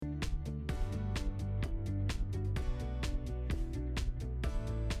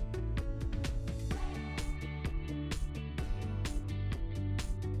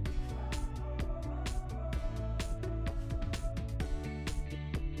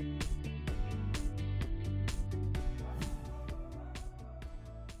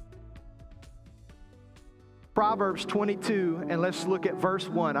Proverbs 22, and let's look at verse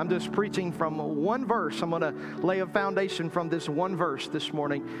 1. I'm just preaching from one verse. I'm going to lay a foundation from this one verse this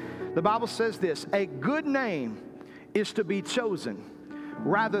morning. The Bible says this: a good name is to be chosen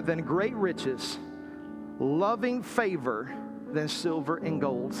rather than great riches, loving favor than silver and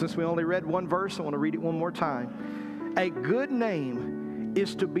gold. Since we only read one verse, I want to read it one more time. A good name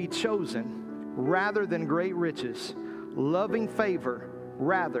is to be chosen rather than great riches, loving favor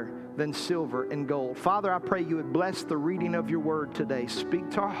rather than silver and gold. Father, I pray you would bless the reading of your word today.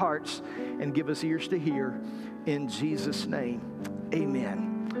 Speak to our hearts and give us ears to hear. In Jesus' name,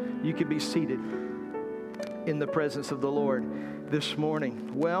 amen. You can be seated in the presence of the Lord this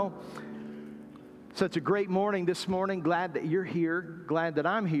morning. Well, such a great morning this morning. Glad that you're here. Glad that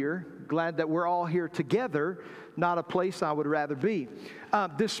I'm here. Glad that we're all here together. Not a place I would rather be.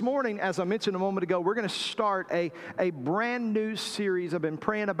 This morning, as I mentioned a moment ago, we're going to start a brand new series. I've been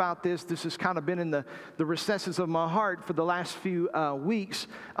praying about this. This has kind of been in the recesses of my heart for the last few weeks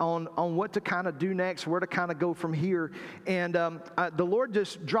on what to kind of do next, where to kind of go from here. And the Lord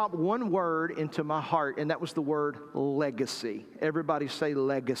just dropped one word into my heart, and that was the word legacy. Everybody say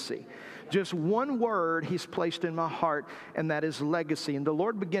legacy. Just one word He's placed in my heart, and that is legacy. And the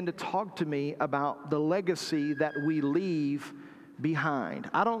Lord began to talk to me about the legacy that we leave behind.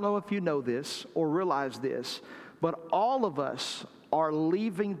 I don't know if you know this or realize this, but all of us are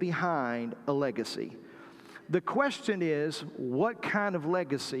leaving behind a legacy. The question is, what kind of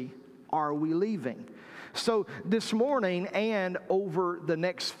legacy are we leaving? So this morning and over the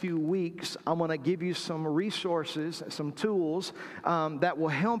next few weeks, I'm going to give you some resources, some tools that will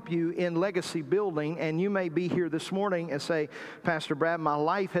help you in legacy building. And you may be here this morning and say, Pastor Brad, my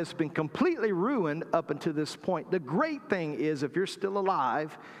life has been completely ruined up until this point. The great thing is, if you're still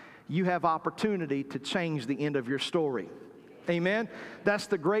alive, you have opportunity to change the end of your story. Amen. That's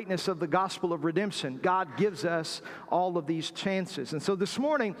the greatness of the gospel of redemption. God gives us all of these chances. And so this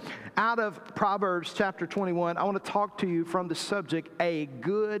morning, out of Proverbs chapter 21, I want to talk to you from the subject, a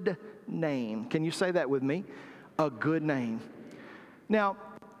good name. Can you say that with me? A good name. Now,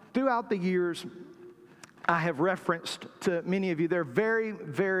 throughout the years, I have referenced to many of you, there are very,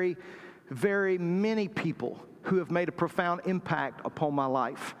 very, very many people who have made a profound impact upon my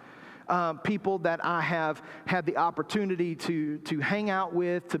life. People that I have had the opportunity to hang out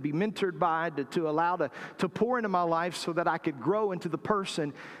with, to be mentored by, to allow to pour into my life so that I could grow into the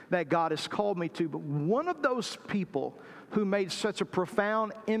person that God has called me to. But one of those people who made such a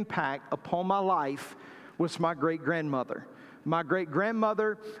profound impact upon my life was my great-grandmother. My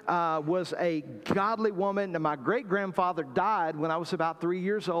great-grandmother was a godly woman, and my great-grandfather died when I was about 3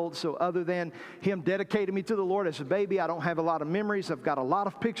 years old. So other than him dedicating me to the Lord as a baby, I don't have a lot of memories. I've got a lot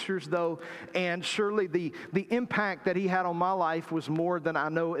of pictures, though, and surely the impact that he had on my life was more than I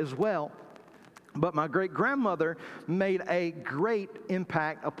know as well. But my great-grandmother made a great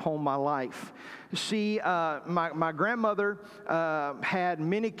impact upon my life. My grandmother had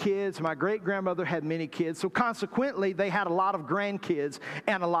many kids. My great-grandmother had many kids. So consequently, they had a lot of grandkids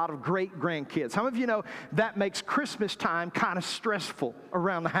and a lot of great-grandkids. Some of you know that makes Christmas time kind of stressful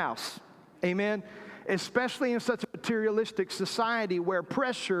around the house. Amen? Especially in such a materialistic society where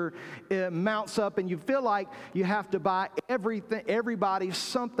pressure mounts up and you feel like you have to buy everybody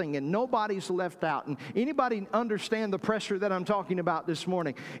something and nobody's left out. And anybody understand the pressure that I'm talking about this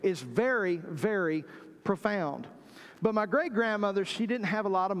morning? Is very, very profound. But my great-grandmother, she didn't have a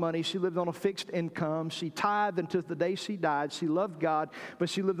lot of money. She lived on a fixed income. She tithed until the day she died. She loved God, but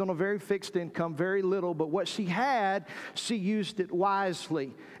she lived on a very fixed income, very little. But what she had, she used it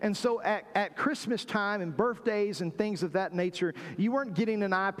wisely. And so at Christmas time and birthdays and things of that nature, you weren't getting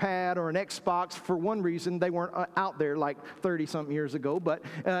an iPad or an Xbox for one reason. They weren't out there like 30-something years ago. But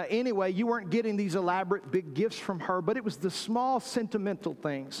anyway, you weren't getting these elaborate big gifts from her. But it was the small sentimental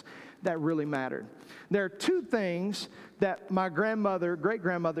things that really mattered. There are two things that my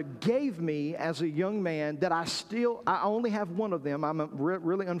great-grandmother gave me as a young man that I only have one of them. I'm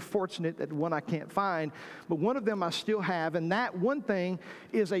really unfortunate that one I can't find, but one of them I still have, and that one thing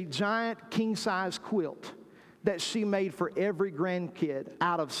is a giant king-size quilt that she made for every grandkid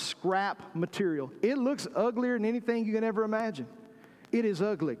out of scrap material. It looks uglier than anything you can ever imagine. It is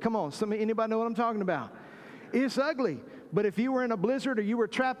ugly. Come on, anybody know what I'm talking about? It's ugly. But if you were in a blizzard or you were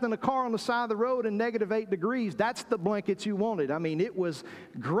trapped in a car on the side of the road in -8 degrees, that's the blanket you wanted. I mean, it was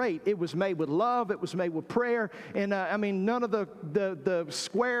great. It was made with love. It was made with prayer. And I mean, none of the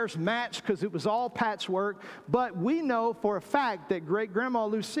squares matched because it was all patchwork. But we know for a fact that great-grandma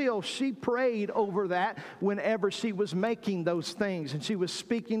Lucille, she prayed over that whenever she was making those things. And she was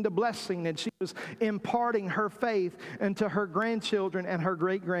speaking the blessing, and she was imparting her faith into her grandchildren and her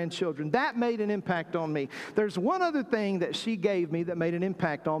great-grandchildren. That made an impact on me. There's one other thing that she gave me that made an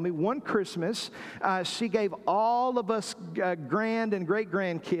impact on me. One Christmas, she gave all of us grand and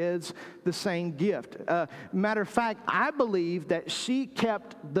great-grandkids the same gift. Matter of fact, I believe that she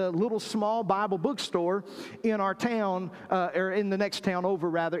kept the little small Bible bookstore in our town, or in the next town over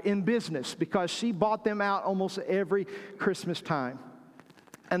rather, in business, because she bought them out almost every Christmas time.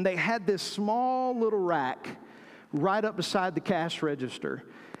 And they had this small little rack right up beside the cash register.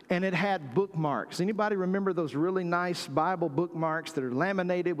 And it had bookmarks. Anybody remember those really nice Bible bookmarks that are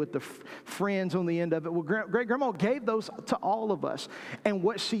laminated with the friends on the end of it? Well, great-grandma gave those to all of us. And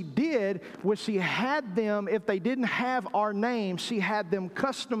what she did was she had them, if they didn't have our name, she had them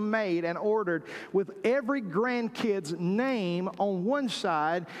custom made and ordered with every grandkid's name on one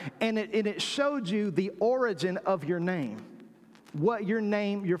side, and it showed you the origin of your name. What your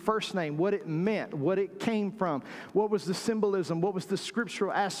name, your first name, what it meant, what it came from, what was the symbolism, what was the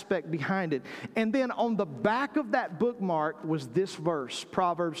scriptural aspect behind it. And then on the back of that bookmark was this verse,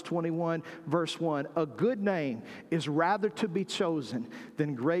 Proverbs 21, verse 1. A good name is rather to be chosen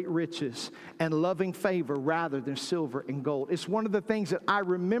than great riches, and loving favor rather than silver and gold. It's one of the things that I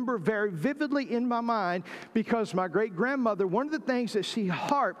remember very vividly in my mind, because my great-grandmother, one of the things that she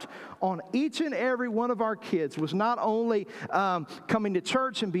harped on each and every one of our kids was not only coming to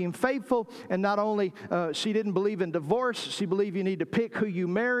church and being faithful, and not only she didn't believe in divorce, she believed you need to pick who you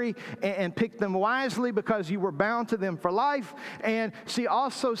marry and pick them wisely because you were bound to them for life. And she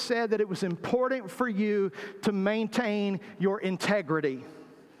also said that it was important for you to maintain your integrity,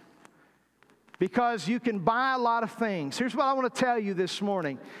 because you can buy a lot of things. Here's what I want to tell you this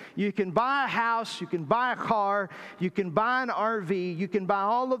morning. You can buy a house, you can buy a car, you can buy an RV, you can buy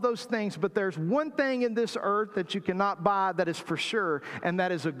all of those things, but there's one thing in this earth that you cannot buy that is for sure, and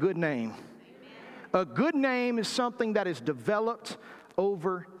that is a good name. Amen. A good name is something that is developed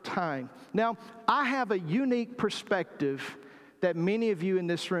over time. Now, I have a unique perspective that many of you in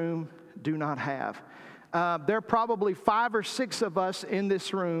this room do not have. There are probably 5 or 6 of us in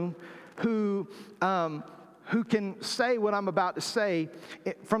this room who can say what I'm about to say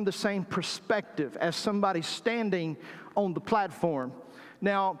from the same perspective as somebody standing on the platform.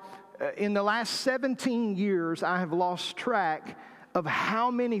 Now, in the last 17 years, I have lost track of how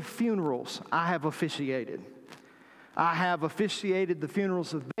many funerals I have officiated. I have officiated the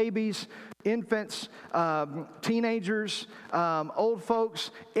funerals of babies, infants, teenagers, old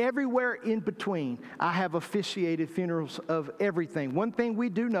folks, everywhere in between. I have officiated funerals of everything. One thing we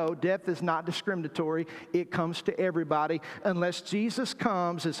do know, death is not discriminatory. It comes to everybody unless Jesus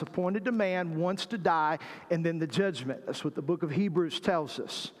comes as appointed to man, wants to die, and then the judgment. That's what the book of Hebrews tells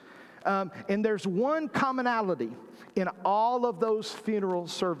us. And there's one commonality in all of those funeral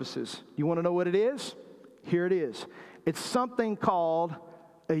services. You want to know what it is? Here it is. It's something called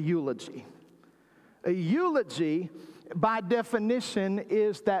a eulogy. A eulogy, by definition,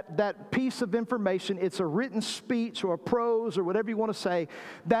 is that piece of information. It's a written speech or a prose or whatever you want to say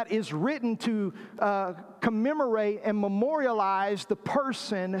that is written to commemorate and memorialize the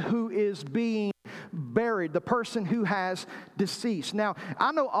person who is being buried, the person who has deceased. Now,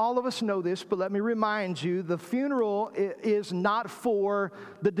 I know all of us know this, but let me remind you, the funeral is not for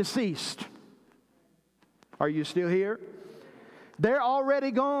the deceased. Are you still here? They're already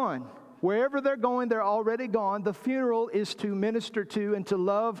gone. Wherever they're going, they're already gone. The funeral is to minister to and to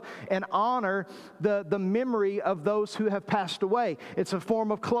love and honor the memory of those who have passed away. It's a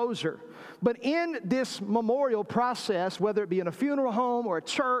form of closure. But in this memorial process, whether it be in a funeral home or a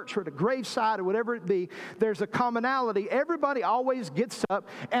church or at a graveside or whatever it be, there's a commonality. Everybody always gets up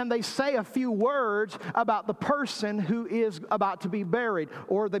and they say a few words about the person who is about to be buried,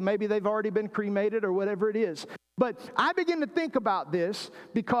 or maybe they've already been cremated or whatever it is. But I begin to think about this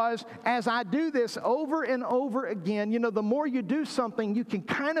because as I do this over and over again, you know, the more you do something, you can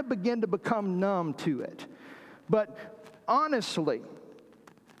kind of begin to become numb to it. But honestly,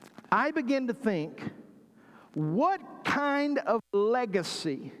 I begin to think, what kind of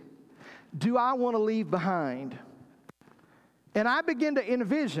legacy do I want to leave behind? And I begin to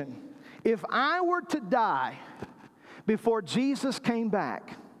envision, if I were to die before Jesus came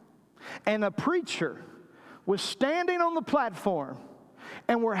back, and a preacher was standing on the platform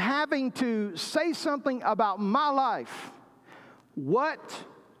and were having to say something about my life, what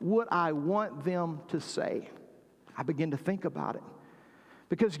would I want them to say? I began to think about it.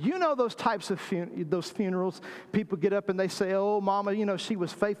 Because you know those types of those funerals, people get up and they say, oh, mama, you know, she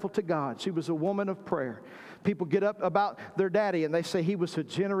was faithful to God. She was a woman of prayer. People get up about their daddy and they say he was a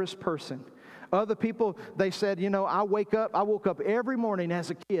generous person. Other people, they said, you know, I woke up every morning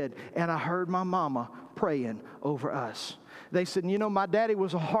as a kid and I heard my mama praying over us. They said, you know, my daddy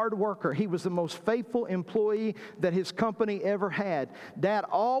was a hard worker. He was the most faithful employee that his company ever had. Dad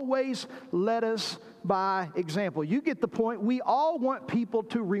always led us by example. You get the point. We all want people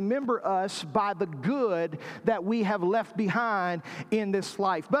to remember us by the good that we have left behind in this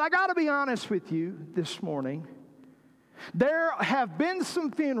life. But I got to be honest with you this morning. There have been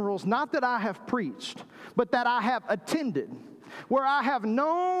some funerals, not that I have preached, but that I have attended, where I have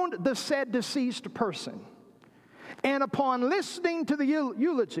known the said deceased person. And upon listening to the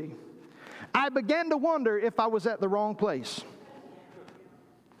eulogy, I began to wonder if I was at the wrong place.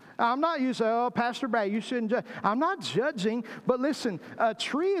 I'm not you say, oh, Pastor Brad, you shouldn't judge. I'm not judging, but listen, a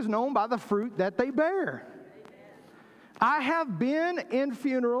tree is known by the fruit that they bear. I have been in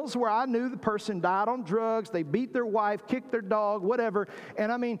funerals where I knew the person died on drugs, they beat their wife, kicked their dog, whatever.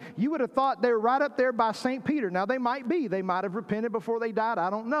 And I mean, you would have thought they were right up there by St. Peter. Now, they might be. They might have repented before they died.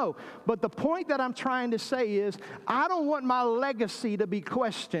 I don't know. But the point that I'm trying to say is, I don't want my legacy to be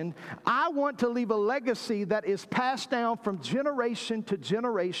questioned. I want to leave a legacy that is passed down from generation to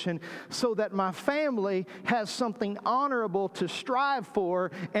generation so that my family has something honorable to strive for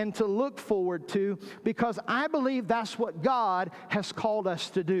and to look forward to, because I believe that's what God has called us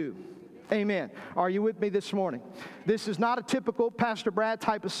to do. Amen. Are you with me this morning? This is not a typical Pastor Brad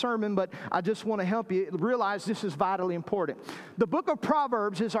type of sermon, but I just want to help you realize this is vitally important. The book of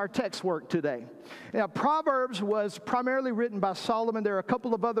Proverbs is our text work today. Now, Proverbs was primarily written by Solomon. There are a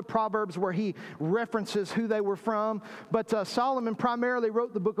couple of other Proverbs where he references who they were from, but Solomon primarily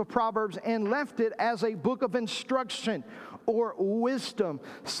wrote the book of Proverbs and left it as a book of instruction or wisdom,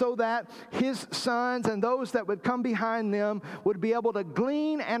 so that his sons and those that would come behind them would be able to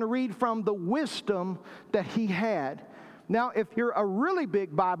glean and read from the wisdom that he had. Now, if you're a really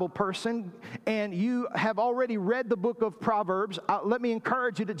big Bible person and you have already read the book of Proverbs, let me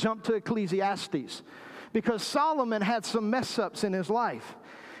encourage you to jump to Ecclesiastes, because Solomon had some mess-ups in his life.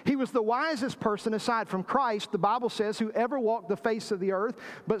 He was the wisest person aside from Christ, the Bible says, who ever walked the face of the earth.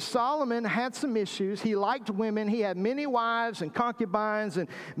 But Solomon had some issues. He liked women. He had many wives and concubines and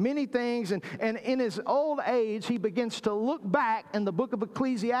many things. And in his old age, he begins to look back, and the book of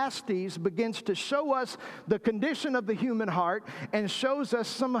Ecclesiastes begins to show us the condition of the human heart and shows us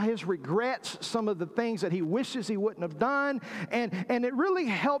some of his regrets, some of the things that he wishes he wouldn't have done. And it really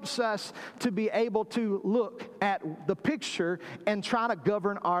helps us to be able to look at the picture and try to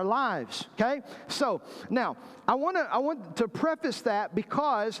govern our lives, okay? So, now, I want to preface that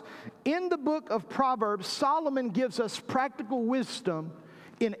because in the book of Proverbs, Solomon gives us practical wisdom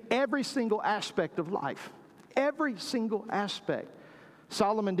in every single aspect of life. Every single aspect.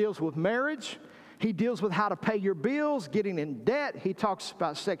 Solomon deals with marriage. He deals with how to pay your bills, getting in debt. He talks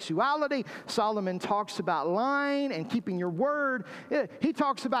about sexuality. Solomon talks about lying and keeping your word. He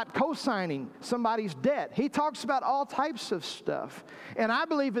talks about co-signing somebody's debt. He talks about all types of stuff. And I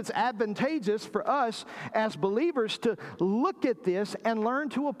believe it's advantageous for us as believers to look at this and learn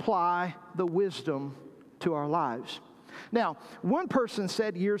to apply the wisdom to our lives. Now, one person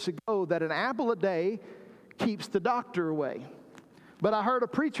said years ago that an apple a day keeps the doctor away. But I heard a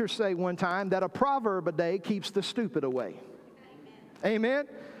preacher say one time that a proverb a day keeps the stupid away. Amen?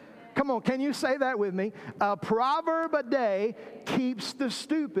 Come on, can you say that with me? A proverb a day keeps the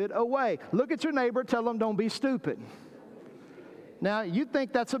stupid away. Look at your neighbor, tell them don't be stupid. Now, you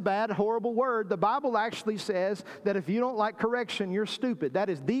think that's a bad, horrible word. The Bible actually says that if you don't like correction, you're stupid. That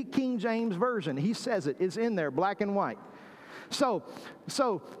is the King James Version. He says it. It's in there, black and white. So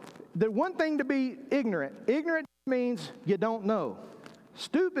the one thing to be ignorant. Ignorant means you don't know.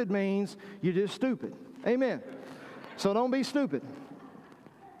 Stupid means you're just stupid. Amen. So don't be stupid.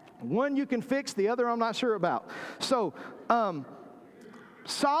 One you can fix, the other I'm not sure about. So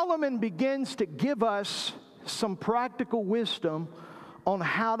Solomon begins to give us some practical wisdom on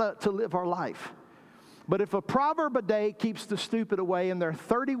how to live our life. But if a proverb a day keeps the stupid away, and there are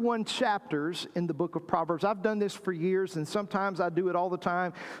 31 chapters in the book of Proverbs. I've done this for years, and sometimes I do it all the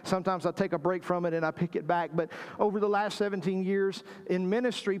time. Sometimes I take a break from it and I pick it back. But over the last 17 years in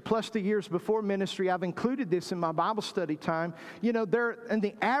ministry, plus the years before ministry, I've included this in my Bible study time. You know, in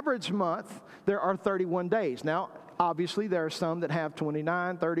the average month, there are 31 days. Now, obviously, there are some that have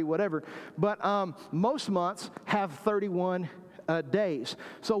 29, 30, whatever. But most months have 31 days.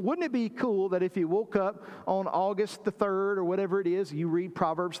 So wouldn't it be cool that if you woke up on August the 3rd or whatever it is, you read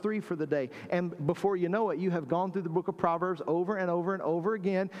Proverbs 3 for the day. And before you know it, you have gone through the book of Proverbs over and over and over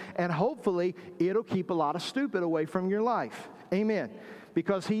again. And hopefully it'll keep a lot of stupid away from your life. Amen.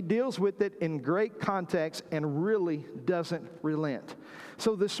 Because he deals with it in great context and really doesn't relent.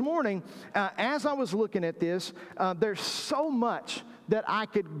 So this morning, as I was looking at this, there's so much that I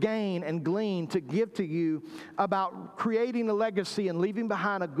could gain and glean to give to you about creating a legacy and leaving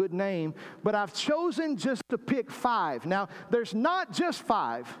behind a good name. But I've chosen just to pick 5. Now, there's not just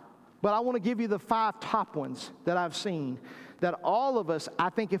 5, but I want to give you the 5 top ones that I've seen. That all of us, I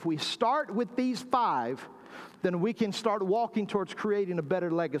think if we start with these 5, then we can start walking towards creating a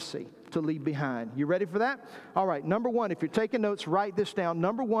better legacy to leave behind. You ready for that? All right, number 1, if you're taking notes, write this down.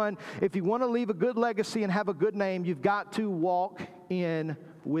 Number 1, if you want to leave a good legacy and have a good name, you've got to walk in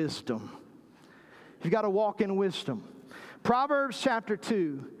wisdom. You've got to walk in wisdom. Proverbs chapter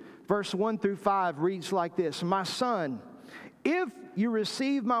 2, verse 1 through 5 reads like this: My son, if you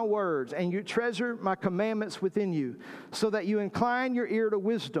receive my words and you treasure my commandments within you, so that you incline your ear to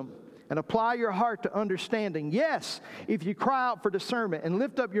wisdom, and apply your heart to understanding. Yes, if you cry out for discernment and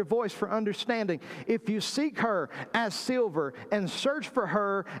lift up your voice for understanding, if you seek her as silver and search for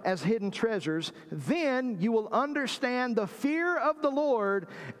her as hidden treasures, then you will understand the fear of the Lord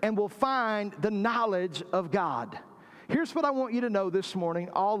and will find the knowledge of God. Here's what I want you to know this morning,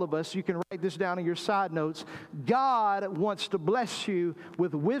 all of us. You can write this down in your side notes. God wants to bless you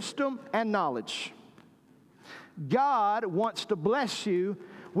with wisdom and knowledge. God wants to bless you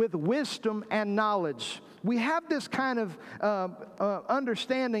with wisdom and knowledge. We have this kind of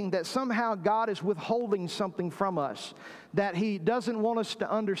understanding that somehow God is withholding something from us, that He doesn't want us to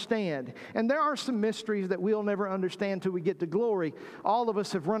understand. And there are some mysteries that we'll never understand till we get to glory. All of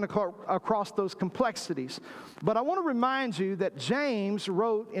us have run across those complexities. But I want to remind you that James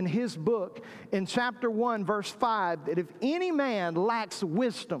wrote in his book in chapter 1, verse 5, that if any man lacks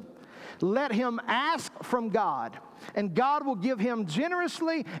wisdom, let him ask from God, and God will give him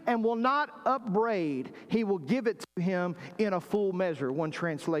generously and will not upbraid. He will give it to him in a full measure, one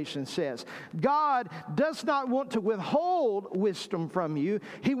translation says. God does not want to withhold wisdom from you.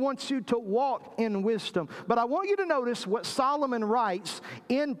 He wants you to walk in wisdom. But I want you to notice what Solomon writes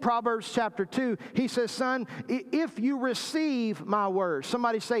in Proverbs chapter 2. He says, son, if you receive my words.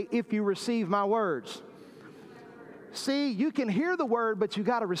 Somebody say, if you receive my words. See, you can hear the word, but you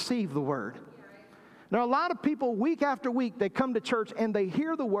got to receive the word. Now, a lot of people, week after week, they come to church and they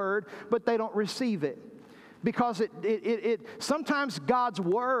hear the word, but they don't receive it. Because sometimes God's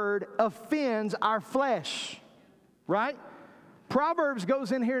word offends our flesh, right? Proverbs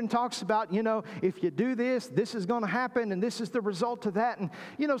goes in here and talks about, if you do this, this is going to happen, and this is the result of that. And,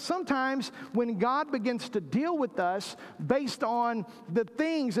 sometimes when God begins to deal with us based on the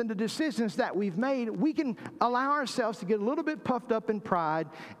things and the decisions that we've made, we can allow ourselves to get a little bit puffed up in pride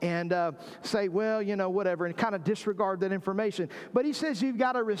and say, well, whatever, and kind of disregard that information. But he says you've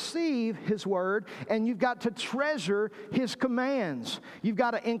got to receive his word, and you've got to treasure his commands. You've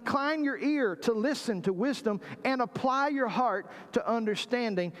got to incline your ear to listen to wisdom and apply your heart to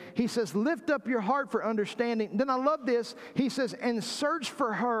understanding. He says, lift up your heart for understanding. Then I love this. He says, and search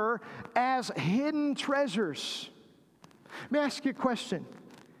for her as hidden treasures. Let me ask you a question.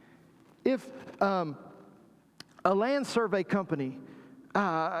 If a land survey company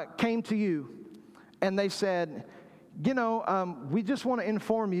came to you and they said, we just want to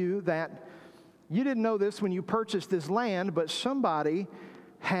inform you that you didn't know this when you purchased this land, but somebody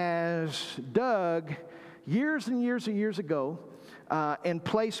has dug years and years and years ago and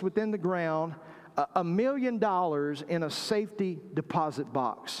placed within the ground $1 million in a safety deposit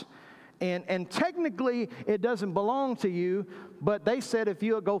box. And technically, it doesn't belong to you, but they said if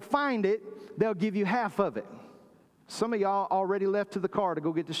you'll go find it, they'll give you half of it. Some of y'all already left to the car to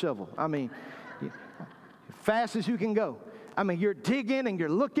go get the shovel. I mean, fast as you can go. I mean, you're digging and you're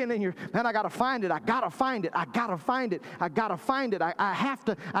looking and man, I got to find it. I got to find it. I got to find it. I got to find it. I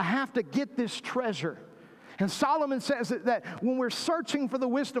have to get this treasure. And Solomon says that when we're searching for the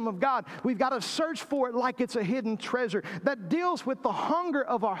wisdom of God, we've got to search for it like it's a hidden treasure that deals with the hunger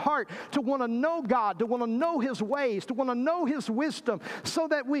of our heart to want to know God, to want to know His ways, to want to know His wisdom, so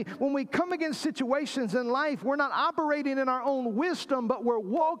that when we come against situations in life, we're not operating in our own wisdom, but we're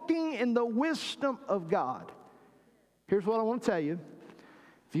walking in the wisdom of God. Here's what I want to tell you.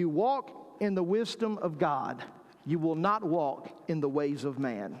 If you walk in the wisdom of God, you will not walk in the ways of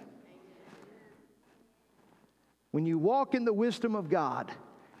man. When you walk in the wisdom of God,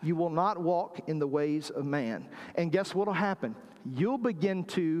 you will not walk in the ways of man. And guess what will happen? You'll begin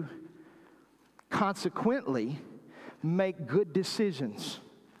to consequently make good decisions.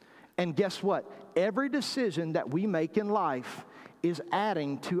 And guess what? Every decision that we make in life is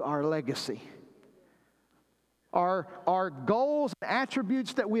adding to our legacy. Our goals and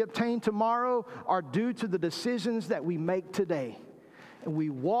attributes that we obtain tomorrow are due to the decisions that we make today. And we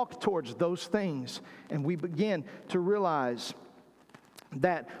walk towards those things, and we begin to realize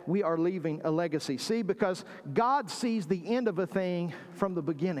that we are leaving a legacy. See, because God sees the end of a thing from the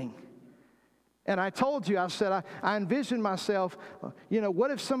beginning. And I told you, I said, I envisioned myself,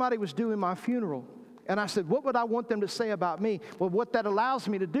 what if somebody was doing my funeral? And I said, what would I want them to say about me? Well, what that allows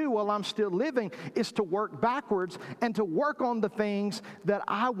me to do while I'm still living is to work backwards and to work on the things that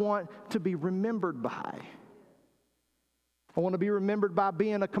I want to be remembered by. I want to be remembered by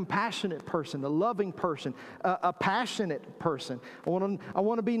being a compassionate person, a loving person, a passionate person. I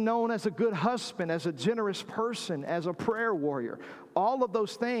want to be known as a good husband, as a generous person, as a prayer warrior. All of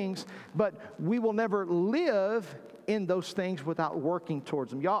those things, but we will never live in those things without working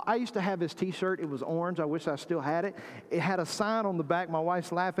towards them. Y'all, I used to have this t-shirt. It was orange. I wish I still had it. It had a sign on the back. My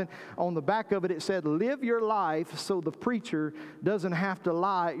wife's laughing. On the back of it, it said, "Live your life so the preacher doesn't have to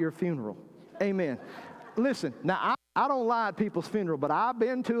lie at your funeral." Amen. Listen, now I don't lie at people's funeral, but I've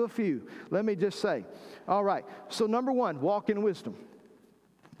been to a few. Let me just say. All right. So number one, walk in wisdom.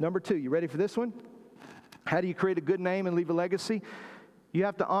 Number two, you ready for this one? How do you create a good name and leave a legacy? You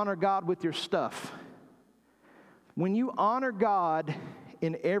have to honor God with your stuff. When you honor God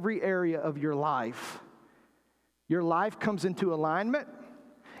in every area of your life comes into alignment,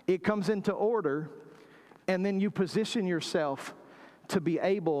 it comes into order, and then you position yourself to be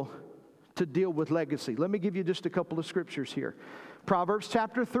able to deal with legacy. Let me give you just a couple of scriptures here. Proverbs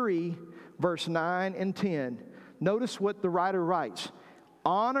chapter 3, verse 9 and 10. Notice what the writer writes.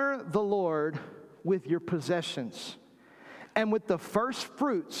 Honor the Lord with your possessions and with the first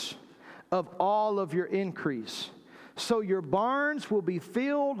fruits of all of your increase. So your barns will be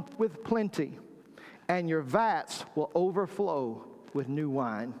filled with plenty, and your vats will overflow with new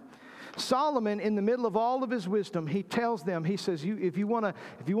wine. Solomon, in the middle of all of his wisdom, he tells them, he says, if you want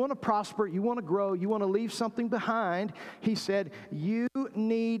to prosper, you want to grow, you want to leave something behind, he said, you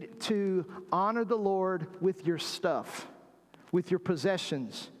need to honor the Lord with your stuff, with your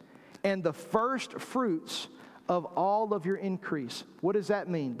possessions, and the first fruits of all of your increase. What does that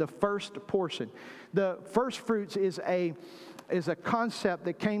mean? The first portion. The first fruits is a concept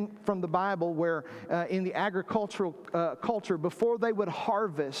that came from the Bible where in the agricultural culture, before they would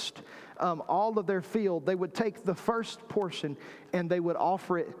harvest all of their field, they would take the first portion and they would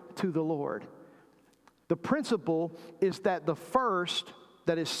offer it to the Lord. The principle is that the first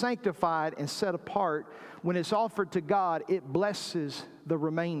that is sanctified and set apart, when it's offered to God, it blesses the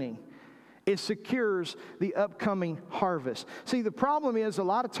remaining. It secures the upcoming harvest. See, the problem is a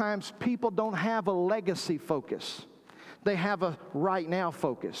lot of times people don't have a legacy focus. They have a right now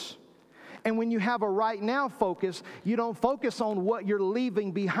focus. And when you have a right now focus, you don't focus on what you're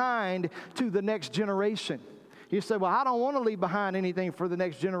leaving behind to the next generation. You say, well, I don't want to leave behind anything for the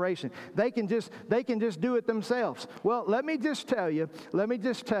next generation. They can just do it themselves. Well, let me just tell you,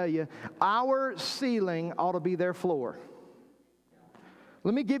 our ceiling ought to be their floor.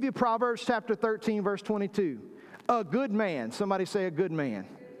 Let me give you Proverbs chapter 13, verse 22. A good man, somebody say a good man.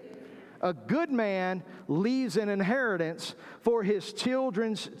 A good man leaves an inheritance for his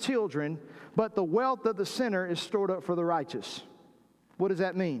children's children, but the wealth of the sinner is stored up for the righteous. What does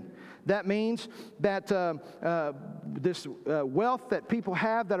that mean? That means that this wealth that people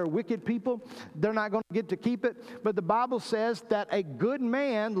have that are wicked people, they're not going to get to keep it. But the Bible says that a good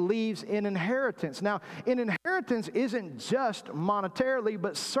man leaves an inheritance. Now, an inheritance isn't just monetarily,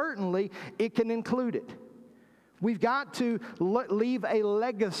 but certainly it can include it. We've got to leave a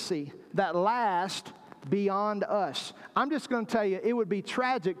legacy that lasts beyond us. I'm just going to tell you, it would be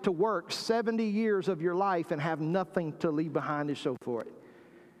tragic to work 70 years of your life and have nothing to leave behind to show for it.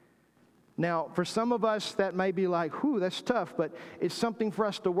 Now, for some of us, that may be like, whew, that's tough, but it's something for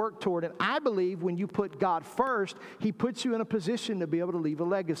us to work toward. And I believe when you put God first, He puts you in a position to be able to leave a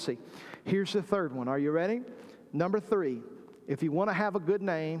legacy. Here's the third one. Are you ready? Number 3, if you want to have a good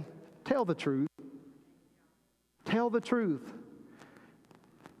name, tell the truth. Tell the truth.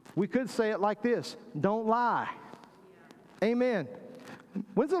 We could say it like this: don't lie. Amen.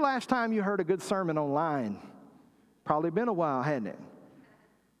 When's the last time you heard a good sermon on lying? Probably been a while, hadn't it?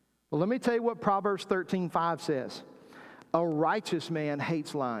 Well, let me tell you what Proverbs 13:5 says. A righteous man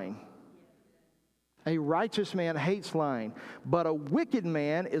hates lying. A righteous man hates lying, but a wicked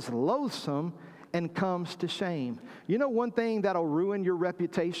man is loathsome and comes to shame. You know, one thing that'll ruin your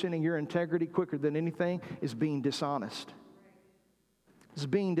reputation and your integrity quicker than anything is being dishonest. It's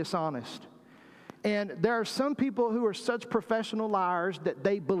being dishonest. And there are some people who are such professional liars that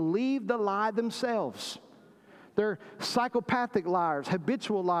they believe the lie themselves. They're psychopathic liars,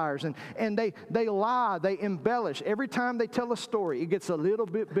 habitual liars, and they lie, they embellish. Every time they tell a story, it gets a little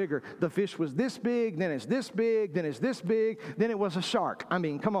bit bigger. The fish was this big, then it's this big, then it's this big, then it was a shark. I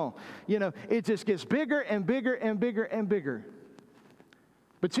mean, come on. You know, it just gets bigger and bigger and bigger and bigger.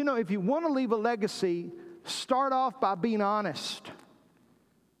 But you know, if you want to leave a legacy, start off by being honest.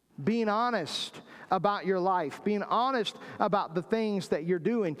 Being honest about your life, being honest about the things that you're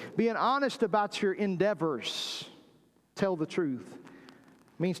doing, being honest about your endeavors. Tell the truth.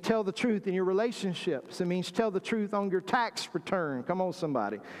 It means tell the truth in your relationships. It means tell the truth on your tax return. Come on,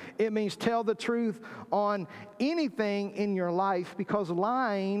 somebody. It means tell the truth on anything in your life, because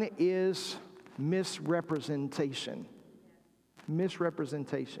lying is misrepresentation.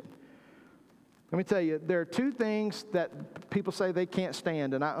 Misrepresentation. Let me tell you, there are two things that people say they can't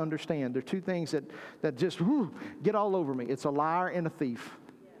stand, and I understand. There are two things that just get all over me. It's a liar and a thief.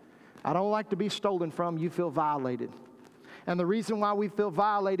 I don't like to be stolen from. You feel violated. And the reason why we feel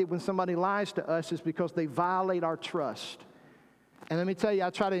violated when somebody lies to us is because they violate our trust. And let me tell you, I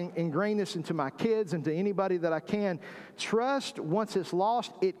try to ingrain this into my kids and to anybody that I can. Trust, once it's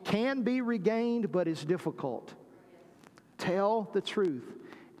lost, it can be regained, but it's difficult. Tell the truth.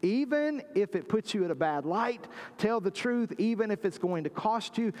 Even if it puts you in a bad light, tell the truth, even if it's going to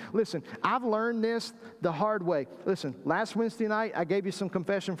cost you. Listen, I've learned this the hard way. Listen, last Wednesday night, I gave you some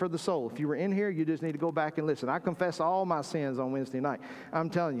confession for the soul. If you were in here, you just need to go back and listen. I confess all my sins on Wednesday night.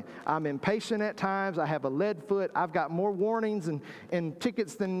 I'm telling you, I'm impatient at times. I have a lead foot. I've got more warnings and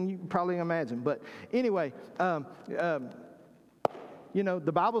tickets than you can probably imagine. But anyway, you know,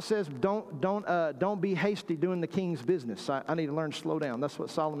 the Bible says don't be hasty doing the king's business. I need to learn to slow down. That's what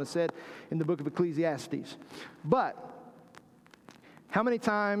Solomon said in the book of Ecclesiastes. But how many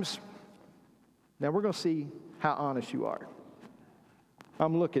times, now we're going to see how honest you are.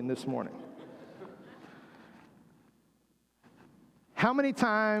 I'm looking this morning. How many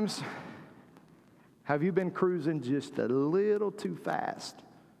times have you been cruising just a little too fast?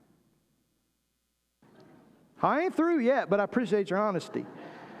 I ain't through yet, but I appreciate your honesty.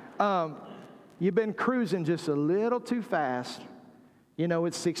 You've been cruising just a little too fast. You know,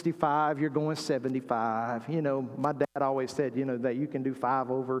 it's 65, you're going 75. You know, my dad always said, you know, that you can do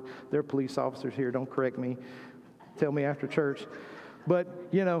 5 over. There are police officers here, don't correct me. Tell me after church. But,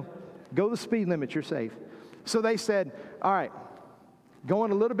 you know, go the speed limit, you're safe. So they said, all right,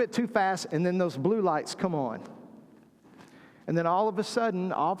 going a little bit too fast, and then those blue lights come on. And then all of a sudden,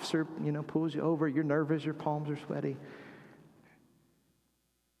 the officer, you know, pulls you over. You're nervous. Your palms are sweaty.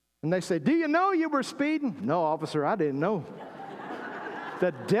 And they say, do you know you were speeding? No, officer, I didn't know.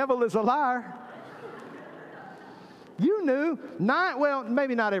 The devil is a liar. You knew. Well,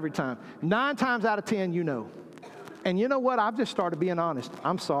 maybe not every time. 9 times out of 10, you know. And you know what? I've just started being honest.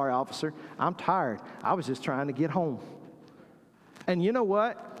 I'm sorry, officer. I'm tired. I was just trying to get home. And you know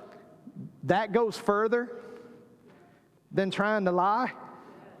what? That goes further than trying to lie.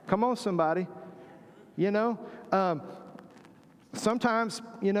 Come on, somebody. You know, sometimes,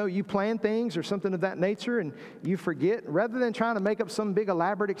 you know, you plan things or something of that nature and you forget. Rather than trying to make up some big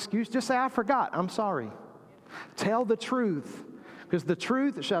elaborate excuse, just say, I forgot. I'm sorry. Tell the truth, because the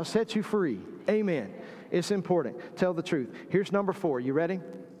truth shall set you free. Amen. It's important. Tell the truth. Here's number 4. You ready?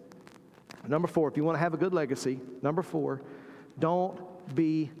 Number 4, if you want to have a good legacy, number 4, don't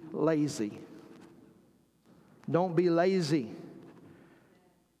be lazy. Don't be lazy.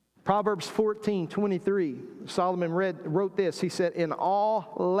 Proverbs 14:23, Solomon wrote this. He said, in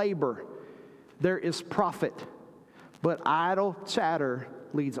all labor there is profit, but idle chatter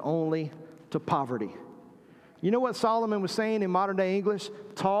leads only to poverty. You know what Solomon was saying in modern day English?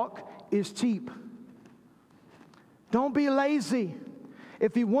 Talk is cheap. Don't be lazy.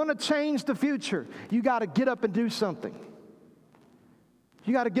 If you want to change the future, you got to get up and do something.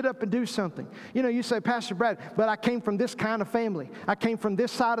 You got to get up and do something. You know, you say, Pastor Brad, but I came from this kind of family. I came from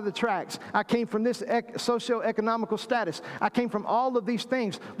this side of the tracks. I came from this socioeconomical status. I came from all of these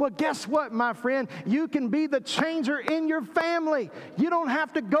things. Well, guess what, my friend? You can be the changer in your family. You don't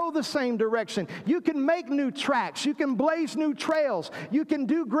have to go the same direction. You can make new tracks. You can blaze new trails. You can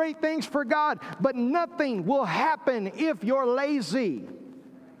do great things for God, but nothing will happen if you're lazy.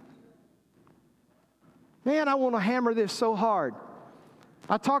 Man, I want to hammer this so hard.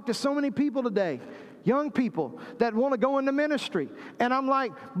 I talked to so many people today, young people that want to go into ministry. And I'm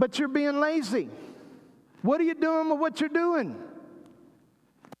like, but you're being lazy. What are you doing with what you're doing?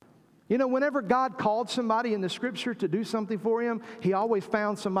 You know, whenever God called somebody in the scripture to do something for him, he always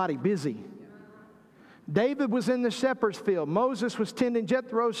found somebody busy. David was in the shepherd's field. Moses was tending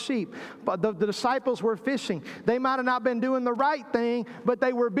Jethro's sheep. But the disciples were fishing. They might have not been doing the right thing, but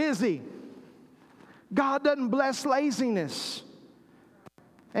they were busy. God doesn't bless laziness.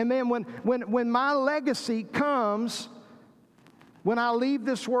 And man, when my legacy comes, when I leave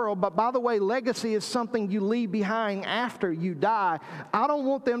this world, but by the way, legacy is something you leave behind after you die. I don't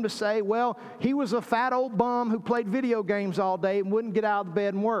want them to say, well, he was a fat old bum who played video games all day and wouldn't get out of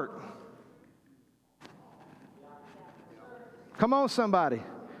bed and work. Come on, somebody.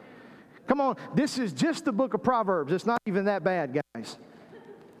 Come on. This is just the book of Proverbs. It's not even that bad, guys.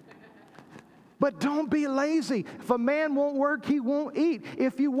 But don't be lazy. If a man won't work, he won't eat.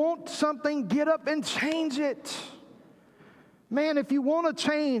 If you want something, get up and change it. Man, if you want to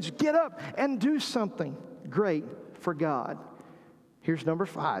change, get up and do something great for God. Here's number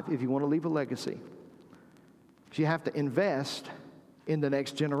 5, if you want to leave a legacy. You have to invest in the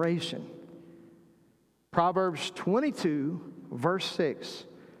next generation. Proverbs 22, verse 6.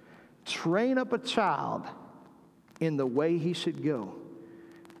 Train up a child in the way he should go,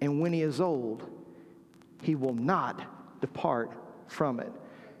 and when he is old, he will not depart from it.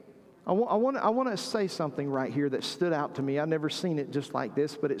 I want to say something right here that stood out to me. I've never seen it just like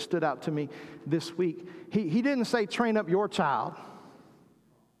this, but it stood out to me this week. He didn't say train up your child.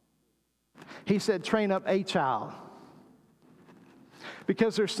 He said train up a child.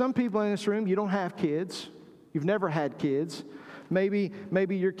 Because there's some people in this room, you don't have kids. You've never had kids. Maybe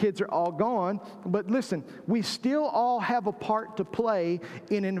your kids are all gone. But listen, we still all have a part to play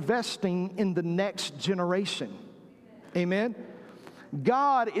in investing in the next generation. Amen?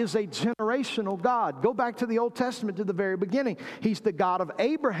 God is a generational God. Go back to the Old Testament to the very beginning. He's the God of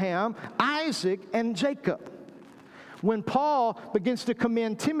Abraham, Isaac, and Jacob. When Paul begins to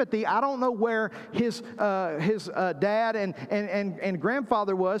commend Timothy, I don't know where his dad and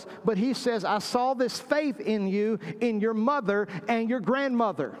grandfather was, but he says, I saw this faith in you, in your mother and your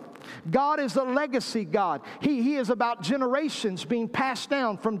grandmother. God is a legacy God. He is about generations being passed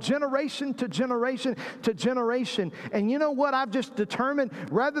down from generation to generation to generation. And you know what I've just determined?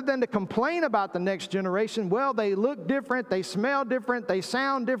 Rather than to complain about the next generation, well, they look different, they smell different, they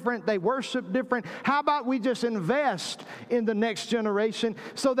sound different, they worship different. How about we just invest in the next generation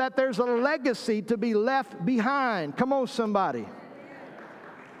so that there's a legacy to be left behind? Come on, somebody.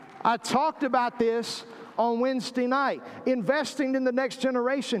 I talked about this on Wednesday night. Investing in the next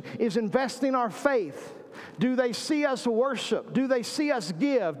generation is investing our faith. Do they see us worship? Do they see us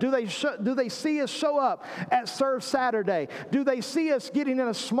give? Do they see us show up at Serve Saturday? Do they see us getting in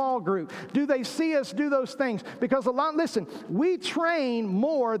a small group? Do they see us do those things? Because listen, we train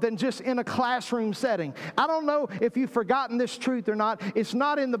more than just in a classroom setting. I don't know if you've forgotten this truth or not. It's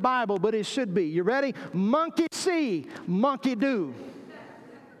not in the Bible, but it should be. You ready? Monkey see, monkey do.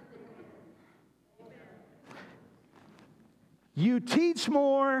 You teach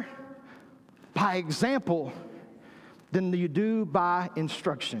more by example than you do by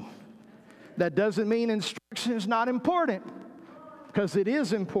instruction. That doesn't mean instruction is not important, because it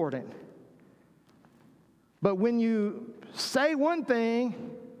is important. But when you say one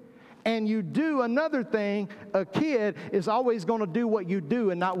thing and you do another thing, a kid is always going to do what you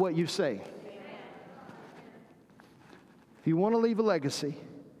do and not what you say. If you want to leave a legacy,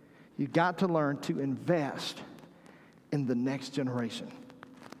 you've got to learn to invest in the next generation.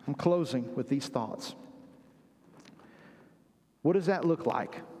 I'm closing with these thoughts. What does that look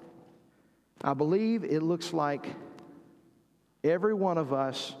like? I believe it looks like every one of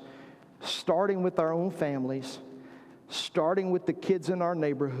us, starting with our own families, starting with the kids in our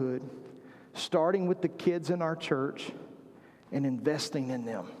neighborhood, starting with the kids in our church, and investing in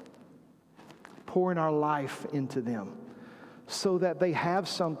them, pouring our life into them so that they have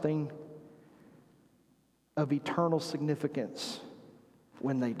something of eternal significance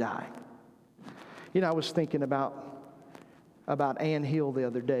when they die. You know, I was thinking about Ann Hill the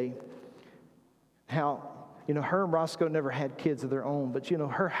other day, how, you know, her and Roscoe never had kids of their own, but, you know,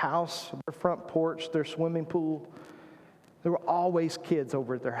 her house, their front porch, their swimming pool, there were always kids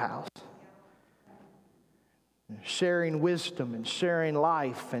over at their house, sharing wisdom and sharing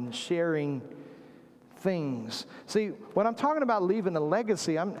life and sharing things. See, when I'm talking about leaving a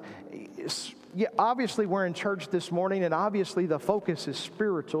legacy, obviously we're in church this morning, and obviously the focus is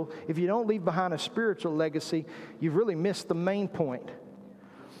spiritual. If you don't leave behind a spiritual legacy, you've really missed the main point.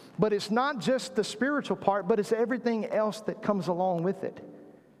 But it's not just the spiritual part, but it's everything else that comes along with it.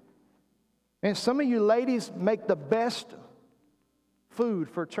 And some of you ladies make the best food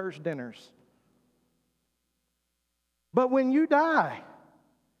for church dinners. But when you die,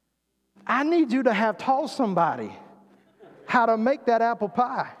 I need you to have taught somebody how to make that apple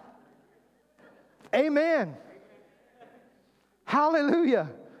pie. Amen. Hallelujah.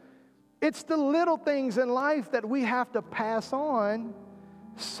 It's the little things in life that we have to pass on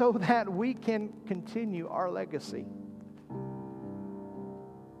so that we can continue our legacy.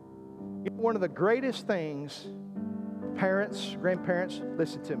 One of the greatest things, parents, grandparents,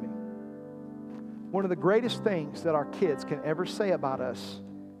 listen to me. One of the greatest things that our kids can ever say about us,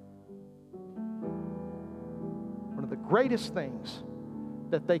 one of the greatest things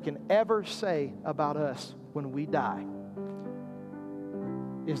that they can ever say about us when we die,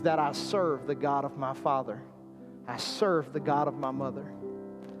 is that I serve the God of my father. I serve the God of my mother.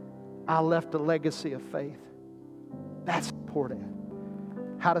 I left a legacy of faith. That's important.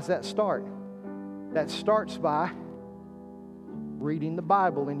 How does that start? That starts by reading the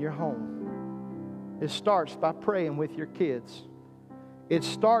Bible in your home. It starts by praying with your kids. It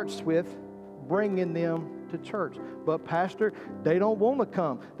starts with bringing them to church. But Pastor, they don't want to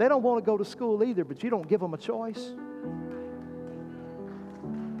come. They don't want to go to school either, but you don't give them a choice.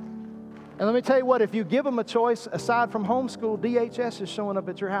 And let me tell you what, if you give them a choice, aside from homeschool, DHS is showing up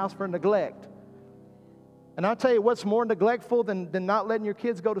at your house for neglect. And I'll tell you what's more neglectful than not letting your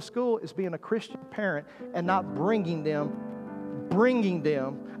kids go to school is being a Christian parent and not bringing them,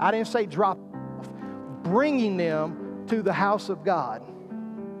 I didn't say drop off, bringing them to the house of God.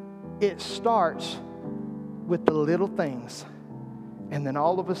 It starts with the little things, and then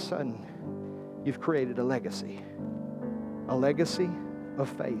all of a sudden, you've created a legacy of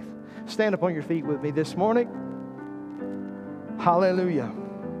faith. Stand up on your feet with me this morning. Hallelujah.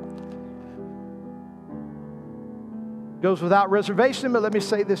 Goes without reservation, but let me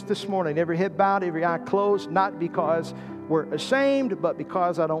say this morning. Every head bowed, every eye closed, not because we're ashamed, but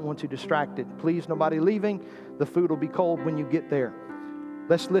because I don't want you distracted. Please, nobody leaving. The food will be cold when you get there.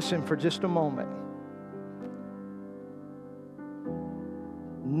 Let's listen for just a moment.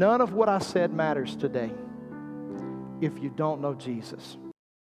 None of what I said matters today if you don't know Jesus.